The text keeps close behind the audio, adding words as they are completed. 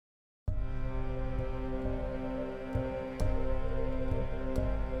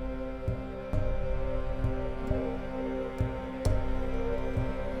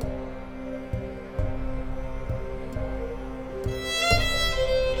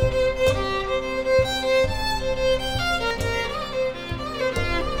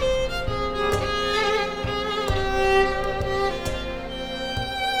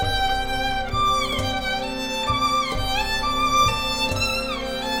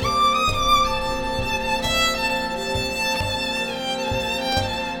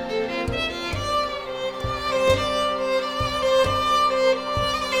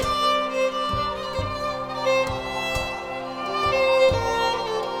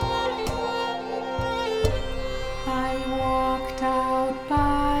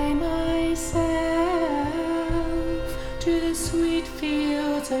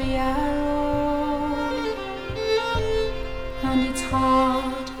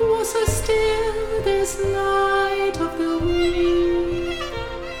so still this night of the week.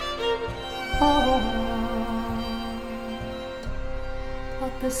 Oh,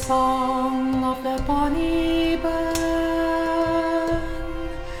 but the song of the bonny bird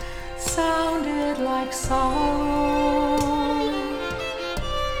sounded like sorrow,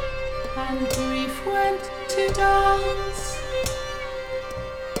 and grief went to dance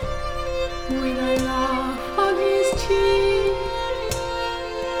with a laugh on his cheek.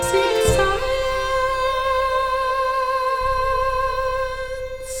 Seek silence,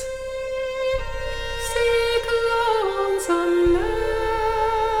 seek lonesomeness.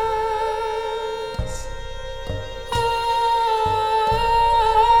 Oh,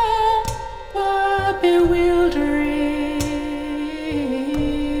 but bewildering.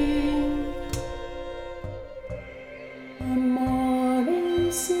 A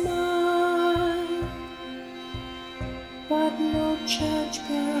morning smile, but no church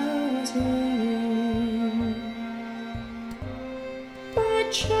bells ring. But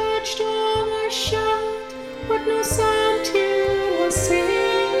church door was shut, but no psalm tune was sing.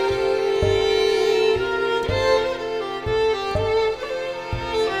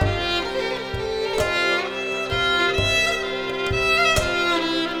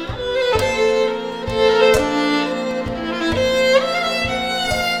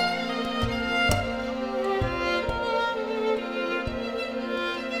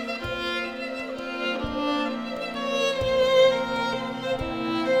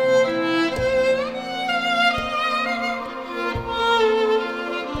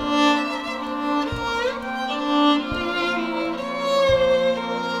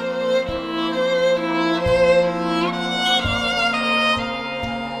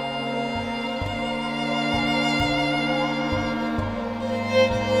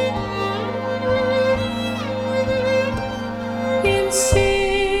 In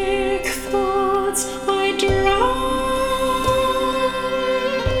sick thoughts I drown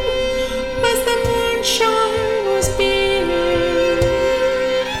as the moonshine was beaming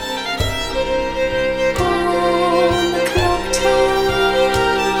on the clock tower.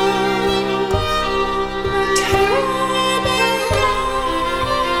 The terrible night,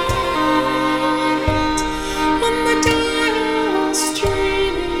 and the dial was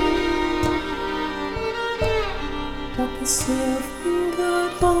streaming, but the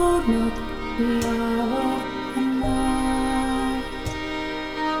silver-fingered hold not the hour and night.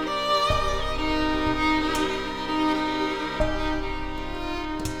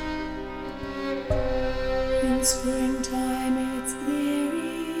 In springtime it's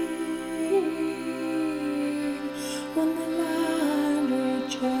eerie when the land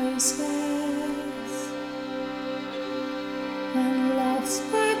rejoices and laughs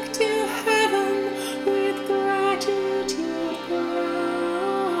back to heaven with gratitude bright.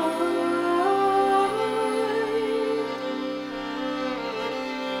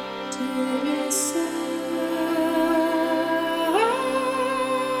 To listen,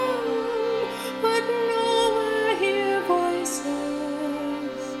 but nowhere hear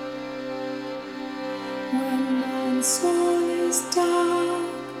voices when man's soul is dark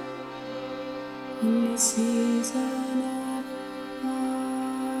and the sea